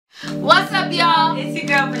What's up, y'all? It's your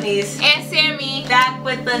girl Denise and Sammy back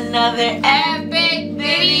with another epic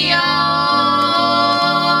video.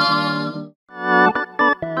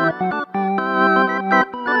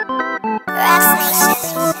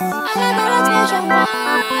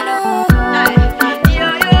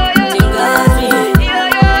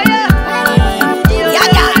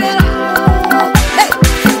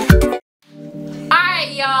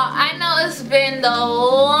 Alright, y'all, I know it's been the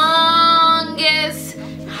longest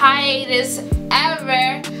hiatus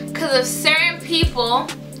ever because of certain people.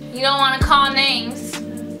 You don't want to call names,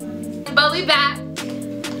 but we back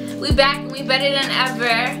and we better than ever.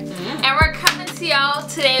 And we're coming to y'all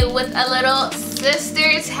today with a little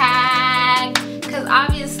sister tag, because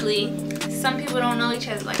obviously some people don't know each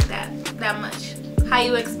other like that much. How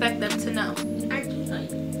you expect them to know? I do know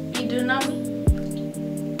you. You do know me?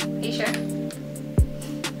 Are you sure?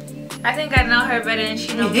 I think I know her better than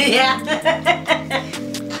she knows me. Yeah.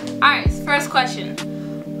 Alright, first question.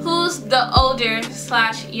 Who's the older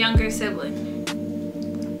 / younger sibling?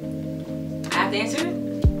 I have to answer it?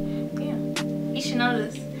 Yeah. You should know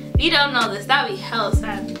this. If you don't know this, that would be hella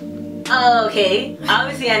sad. Oh, okay.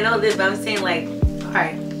 Obviously I know this, but I'm saying like,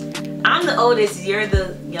 alright. I'm the oldest, you're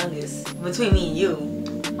the youngest. Between me and you.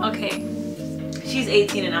 Okay. She's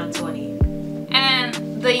 18 and I'm 20. And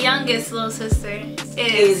the youngest little sister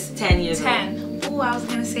is 10 years 10. Ooh, I was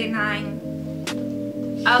gonna say 9.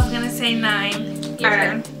 I was gonna say 9. Your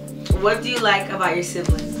turn. What do you like about your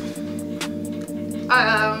siblings?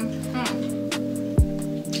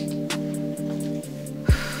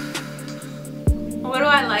 What do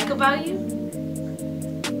I like about you?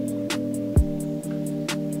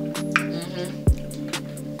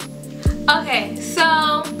 Okay,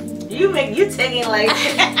 so you taking like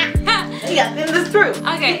you got to think this through.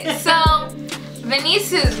 Okay, so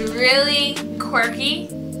Venice is really quirky,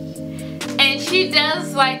 and she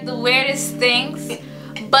does like the weirdest things,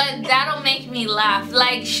 but that'll make me laugh.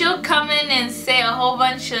 Like, she'll come in and say a whole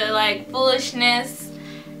bunch of like foolishness,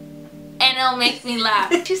 and it'll make me laugh.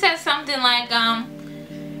 She said something like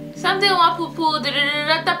something wa poo poo da da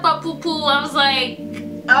da da da poo poo. I was like,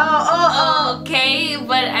 oh okay,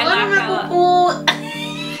 but I laughed out loud.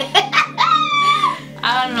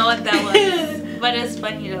 I don't know what that was, but it's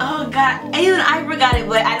funny though. Oh god, even I forgot it,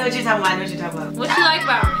 but I know what you're talking about. What you like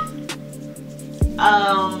about me?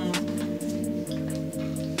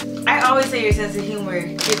 I always say your sense of humor,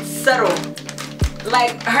 it's subtle.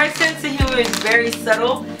 Like, her sense of humor is very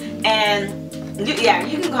subtle, and you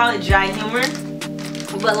can call it dry humor,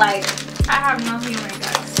 but like, I have no humor,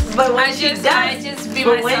 guys. But when she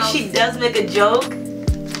does make a joke,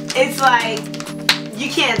 it's like, you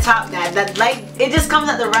can't top that. That, like, it just comes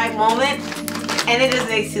at the right moment, and it just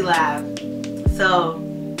makes you laugh. So,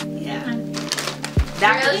 yeah.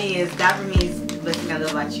 That for me is the thing I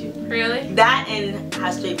love about you. Really? That and how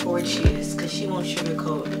straightforward she is, because she won't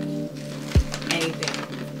sugarcoat anything.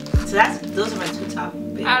 So those are my two top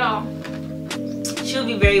things. At all. She'll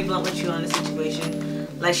be very blunt with you on the situation.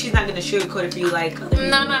 Like, she's not gonna sugarcoat it for you like other people.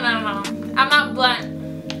 No. I'm not blunt.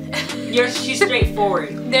 She's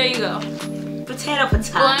straightforward. There you go. Potato.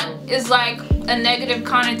 Blunt is like a negative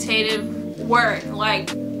connotative word.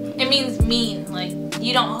 Like, it means mean. Like,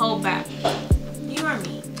 you don't hold back. You are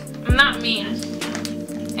mean. I'm not mean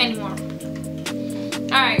anymore.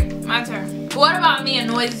 Alright, my turn. What about me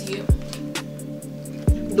annoys you?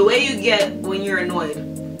 The way you get when you're annoyed,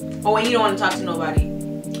 or when you don't want to talk to nobody.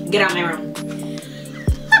 Get out of my room.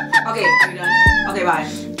 Okay, are you done? Okay, bye.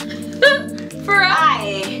 For real? I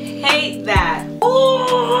hate that.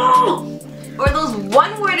 Ooh! Or those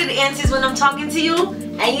one-worded answers when I'm talking to you,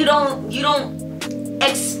 and you don't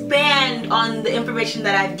expand on the information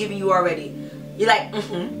that I've given you already. You're like,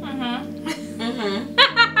 and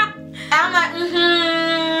I'm like,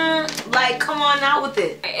 like, come on out with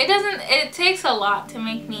it. It takes a lot to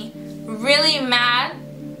make me really mad,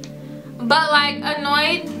 but like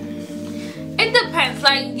annoyed, it depends.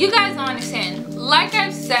 Like, you guys don't understand. Like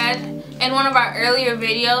I've said in one of our earlier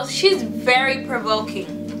videos, she's very provoking.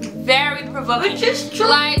 Very provoking. Which is true.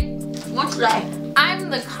 Like, what's that? I'm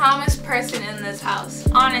the calmest person in this house,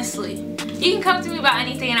 honestly. You can come to me about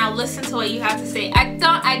anything and I'll listen to what you have to say. I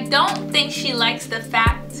don't think she likes the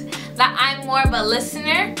fact that I'm more of a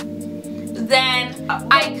listener than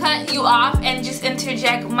I cut you off and just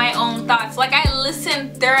interject my own thoughts. Like, I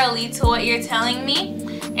listen thoroughly to what you're telling me,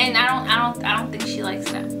 and I don't think she likes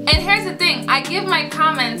that. And here's the thing, I give my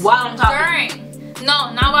comments while I'm talking.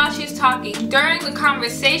 No, not while she's talking. During the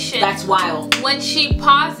conversation. That's wild. When she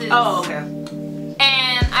pauses. Oh, okay.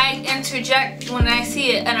 And I interject when I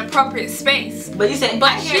see an appropriate space. But you said,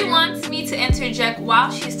 but she wants me to interject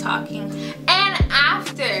while she's talking and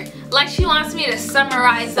after. Like she wants me to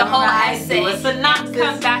summarize the whole essay. A synopsis.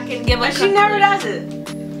 Come back and give a conclusion. She never does it.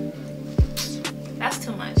 That's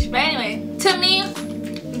too much. But anyway, to me,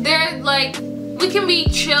 they're like, we can be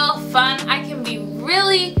chill, fun. I can be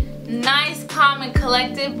really nice, calm, and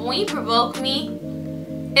collected. But when you provoke me,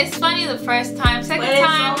 it's funny the first time. Second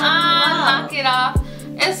time, knock it off.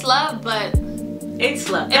 It's love, but it's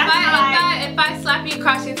love. If I slap you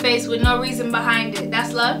across your face with no reason behind it,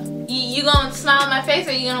 that's love? You gonna smile in my face,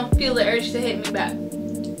 or you gonna feel the urge to hit me back?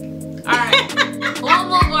 Alright. We'll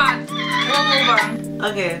move on.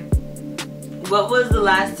 Okay. What was the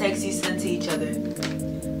last text you sent to each other?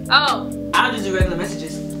 Oh. I'll just do regular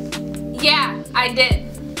messages. Yeah, I did.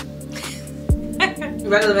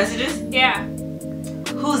 Regular messages? Yeah.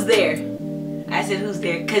 Who's there? I said who's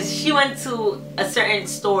there? Because she went to a certain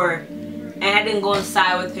store and I didn't go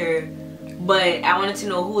inside with her, but I wanted to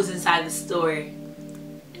know who was inside the store.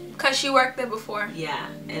 Because she worked there before. Yeah,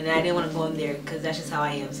 and I didn't want to go in there because that's just how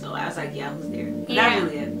I am. So I was like, yeah, who's there? But yeah. That's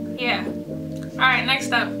really it. Yeah. Alright,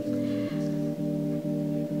 next up.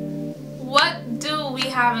 What do we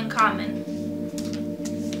have in common?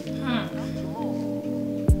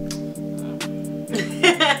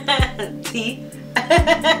 Tea.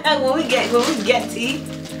 when we get tea.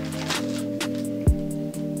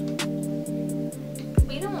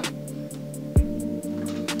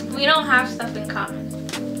 We don't have stuff in common.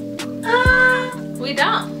 We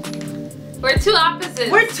don't. We're two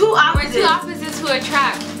opposites. We're two opposites who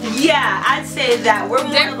attract. Yeah, I'd say that. We're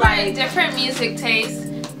more like different music tastes,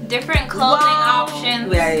 different clothing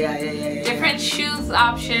options. Yeah. Different shoes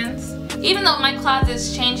options. Even though my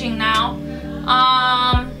closet's changing now.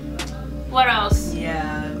 What else?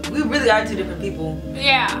 Yeah, we really are two different people.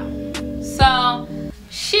 Yeah. So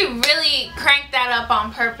she really cranked that up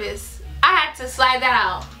on purpose. I had to slide that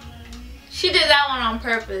out. She did that one on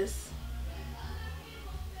purpose.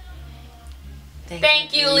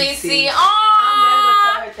 Thank you, Lacey. Oh, I'm ready to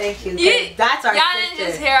tell her thank you. That's our sister. Y'all didn't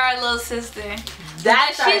just hear our little sister.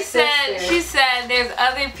 That's our sister. She said there's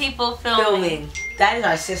other people filming. That is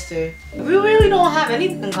our sister. We really don't have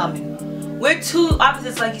anything in common. We're two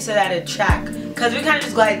opposites, like you said, at a track. Because we kind of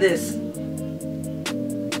just go like this.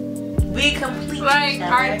 We completely like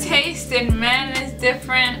our taste in men is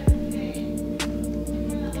different.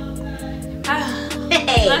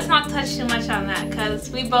 Hey. Let's not touch too much on that because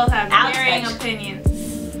we both have varying opinions.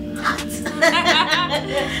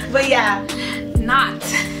 But yeah. Not.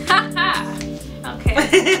 Okay.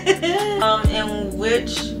 In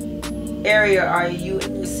which area are you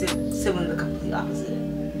and your sibling the complete opposite?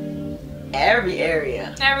 Every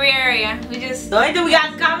area. Every area. We just. The only thing we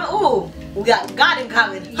got in common, we got God in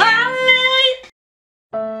common. Yeah.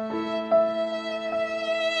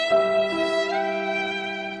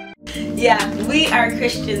 Yeah, we are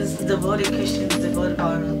Christians, devoted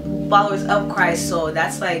followers of Christ. So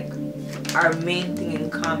that's like our main thing in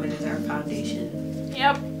common is our foundation.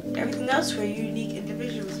 Yep. Everything else, we're unique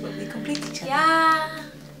individuals, but we complete each other. Yeah.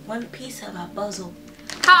 One piece of our puzzle.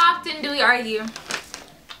 How often do we argue?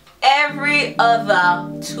 Every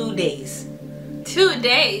other 2 days. 2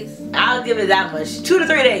 days? I'll give it that much. 2 to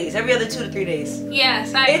 3 days. Every other 2 to 3 days.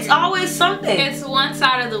 Yes, It's always something. It's one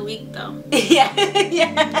side of the week though. Yeah.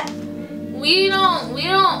 We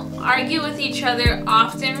don't argue with each other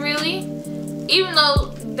often, really. Even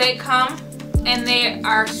though they come and they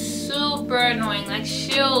are super annoying. Like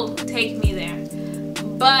she'll take me there.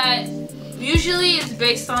 But usually it's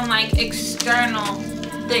based on like external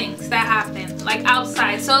things that happen, like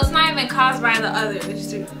outside. So it's not even caused by the other. It's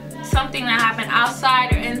just something that happened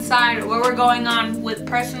outside or inside or where we're going on with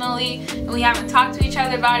personally and we haven't talked to each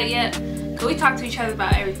other about it yet. Cause we talk to each other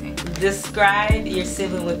about everything. Describe your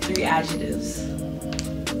sibling with 3 adjectives.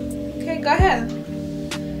 Okay, go ahead.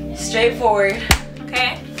 Straightforward.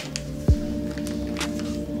 Okay.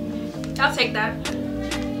 I'll take that.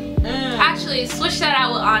 Actually, switch that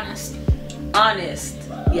out with honest. Honest.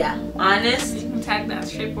 Yeah, honest. You can tag that.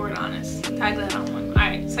 Straightforward, honest. Tag that on one.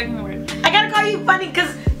 Alright, second word. I gotta call you funny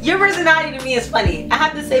because your personality to me is funny. I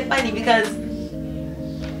have to say funny because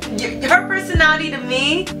her personality to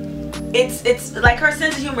me, it's like her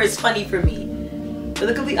sense of humor is funny for me. We're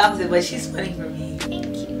the complete opposite, but she's funny for me.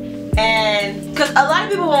 Thank you. And because a lot of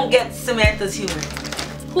people won't get Samantha's humor.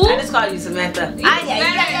 Who? I just called you Samantha. I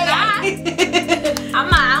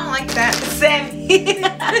don't like that. Sammy.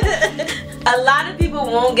 A lot of people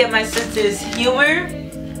won't get my sister's humor,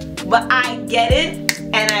 but I get it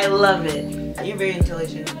and I love it. You're very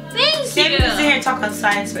intelligent. Thank you. Sammy can sit here and talk on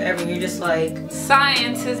science forever. You're just like...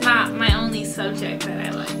 Science is not my only subject that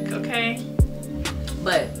I like, okay?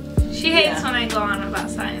 But... She hates when I go on about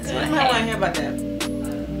science. I don't want to hear about that.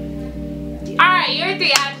 Alright, your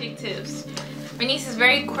 3 adjectives. adjectives. My niece is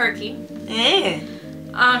very quirky.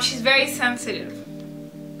 Yeah. She's very sensitive.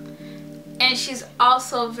 And she's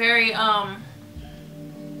also very,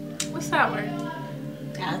 what's that word?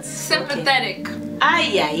 That's sympathetic. Okay.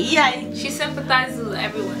 Ay. She sympathizes with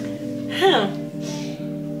everyone.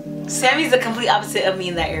 Sammy's the complete opposite of me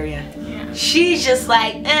in that area. Yeah. She's just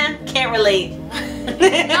like, can't relate. No,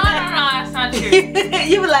 that's not true.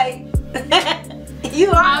 You be like,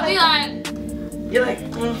 you are. I'll be like, you're like,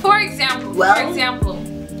 for example,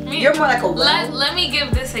 you're more like a well. Let me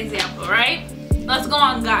give this example, right? Let's go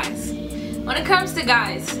on guys. When it comes to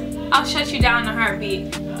guys, I'll shut you down in a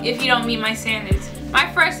heartbeat if you don't meet my standards. My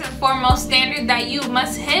first and foremost standard that you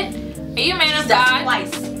must hit, are you a man of God?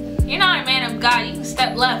 Twice. You're not a man of God, you can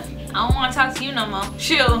step left. I don't want to talk to you no more.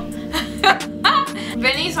 Shoo.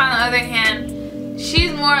 Venice, on the other hand,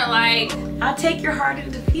 she's more like, I'll take your heart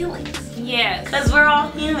into feelings. Yes. Because we're all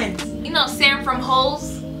humans. You know Sam from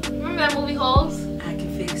Holes? Remember that movie Holes? I can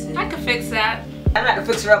fix it. I can fix that. I'm not a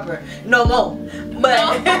fixer-upper no more. But,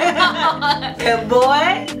 and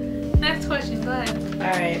boy. Next question, go ahead.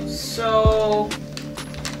 Alright, so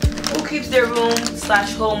who keeps their room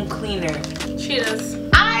 / home cleaner? She does.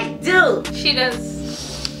 I do. She does.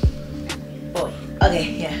 Oh,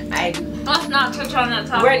 okay, yeah, I do. Let's not touch on that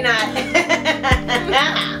topic. We're not.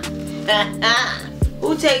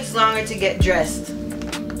 Who takes longer to get dressed?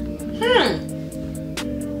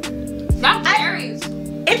 That varies.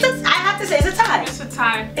 I have to say it's a tie. It's a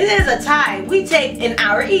tie. It is a tie. We take an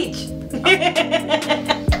hour each.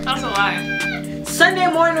 That's a lie. Sunday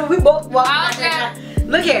morning, we both walk. Okay.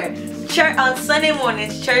 Look here. Church on Sunday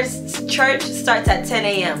mornings. Church starts at 10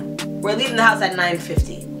 a.m. We're leaving the house at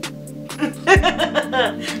 9:50.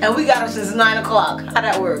 And we got up since 9 o'clock. How'd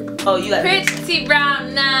that work? Oh, you got Pretty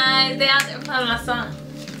brown eyes. They out there playing my song.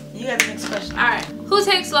 You got the next question. Alright. Who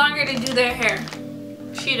takes longer to do their hair?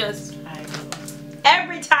 She does. I do.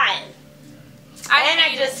 Every time.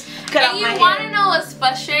 I just cut off my hair. And you want to know what's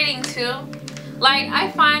frustrating too? Like,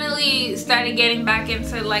 I finally started getting back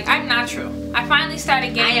into, like, I'm natural. I finally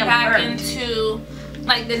started getting back into,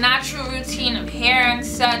 like, the natural routine of hair and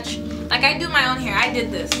such. Like, I do my own hair. I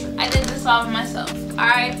did this all myself,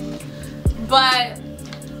 alright? But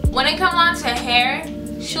when it comes on to hair,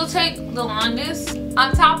 she'll take the longest.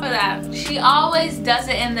 On top of that, she always does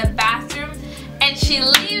it in the bathroom, and she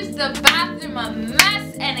leaves the bathroom a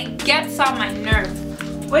mess, and it gets on my nerves.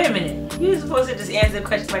 Wait a minute. You were supposed to just answer the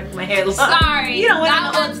question about my hair. Sorry. You don't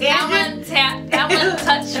want that one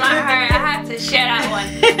touched my heart. I had to share that one.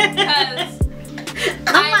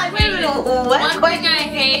 Because one thing I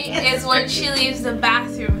hate is when she leaves the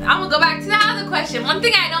bathroom. I'm going to go back to the other question. One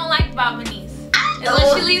thing I don't like about Venice is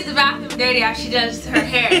when she leaves the bathroom dirty how she does her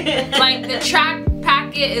hair. Like, the track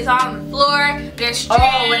packet is on the floor. There's strands.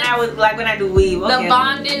 Oh, when I do weave. Okay. The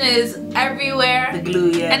bonding is everywhere. The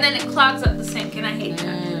glue, yeah. And then it clogs up the sink, and I hate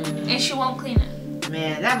that. And she won't clean it.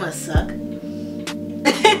 Man, that must suck.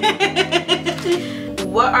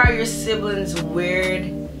 What are your siblings'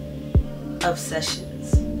 weird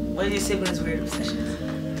obsessions? What are your siblings' weird obsessions?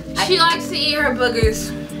 She likes to eat her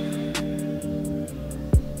boogers.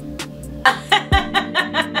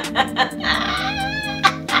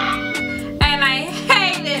 And I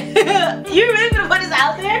hate it. You really gonna put this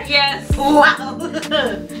out there? Yes. Wow.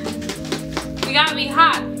 You gotta be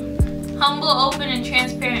hot, humble, open, and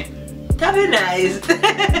transparent. That'd be nice.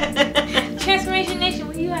 Transformation Nation,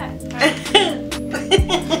 where you at?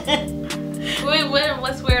 Wait,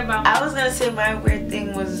 what's weird about me? I was gonna say my weird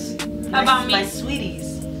thing was my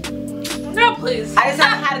sweeties. Girl, please. I just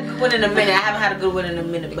haven't had a good one in a minute. I haven't had a good one in a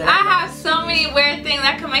minute, but I have so many weird things.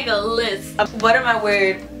 I can make a list. What are my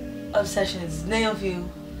weird obsessions? Name a few.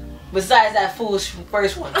 Besides that foolish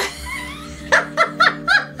first one. I'm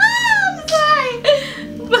sorry.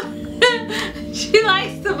 She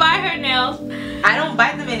likes to bite her nails. I don't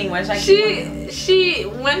bite them anymore. So she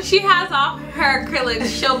when she has off her acrylics,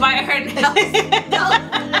 she'll bite her nails.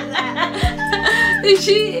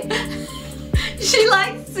 she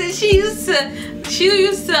likes to. She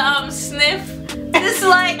used to sniff this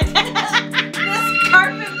like this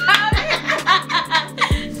carpet powder.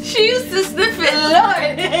 She used to sniff it.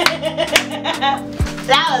 Lord,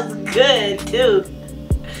 that was good too.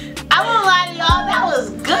 I won't lie to y'all, that was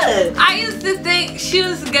good. I used to think she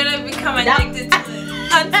was gonna become addicted to it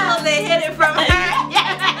until they hid it from her.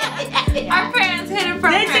 Our parents hid it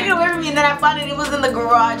from her. They took it away from me and then I found it was in the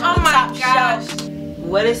garage on the top shelf.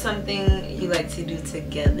 What is something you like to do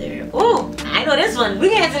together? Ooh, I know this one. We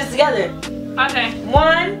can answer this together. Okay.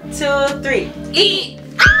 1, 2, 3. Eat.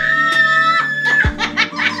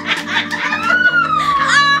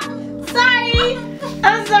 Sorry.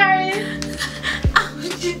 I'm sorry.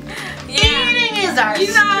 Eating is our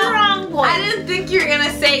strong point. I didn't think you were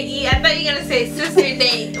gonna say eat. I thought you were gonna say sister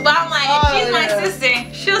date. But I'm like, if she's my sister,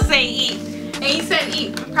 she'll say eat. And you said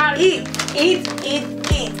eat. I'm proud of you. Eat.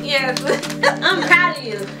 Yes. I'm proud of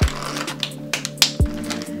you.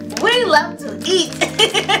 We love to eat.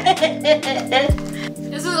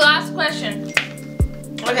 This is the last question.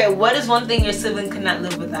 Okay, what is one thing your sibling could not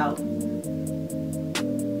live without?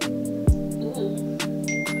 Ooh.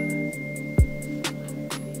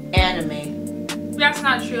 Anime. That's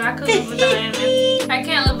not true. I could live without anime. I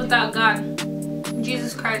can't live without God.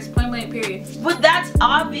 Jesus Christ. Point blank period. But that's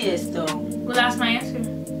obvious though. Well, that's my answer.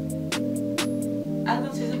 I was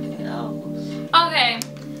gonna say something else. Okay.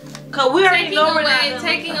 Cause we already know we're not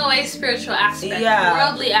taking away spiritual aspect, yeah.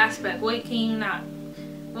 worldly aspect. What can you not?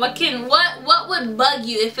 What would bug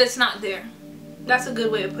you if it's not there? That's a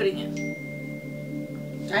good way of putting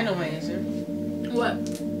it. I know my answer. What?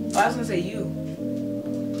 Oh, I was gonna say you.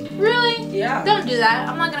 Really? Yeah. Don't do that.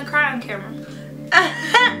 I'm not gonna cry on camera.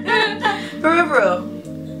 For real.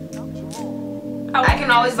 I can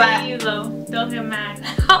always buy you though. Don't get mad.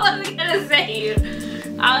 I wasn't gonna say you.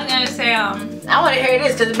 I was gonna say I want to hear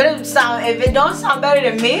this because if it don't sound better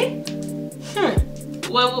than me.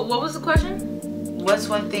 What was the question? What's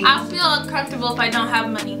one thing? I feel uncomfortable if I don't have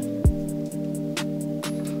money.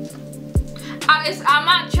 I'm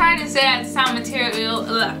not trying to say that to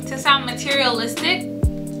sound materialistic,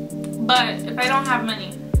 but if I don't have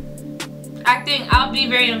money, I think I'll be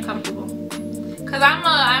very uncomfortable. Cause I'm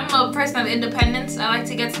a person of independence. I like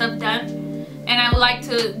to get stuff done, and I like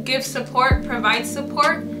to give support, provide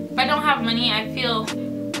support. If I don't have money, I feel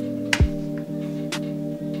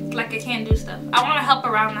like I can't do stuff. I want to help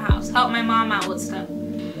around the house, help my mom out with stuff.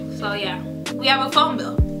 So yeah, we have a phone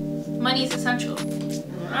bill. Money is essential.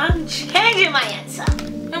 I'm changing my answer.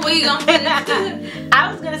 And what are you gonna put?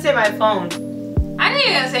 I was gonna say my phone. I knew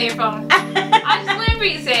you were gonna say your phone. I just waiting for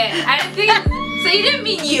you to say it. I didn't think. So you didn't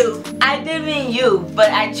mean you. I did mean you,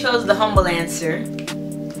 but I chose the humble answer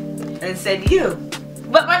and said you.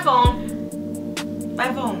 But my phone.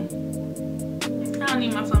 My phone. I don't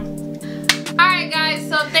need my phone. Alright guys,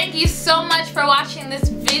 so thank you so much for watching this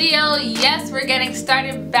video. Yes, we're getting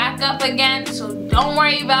started back up again, so don't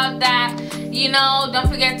worry about that. You know, don't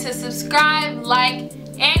forget to subscribe, like,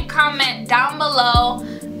 and comment down below.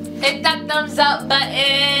 Hit that thumbs up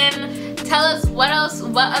button. Tell us what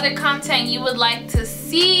other content you would like to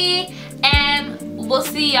see, and we'll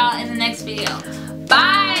see y'all in the next video.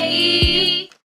 Bye!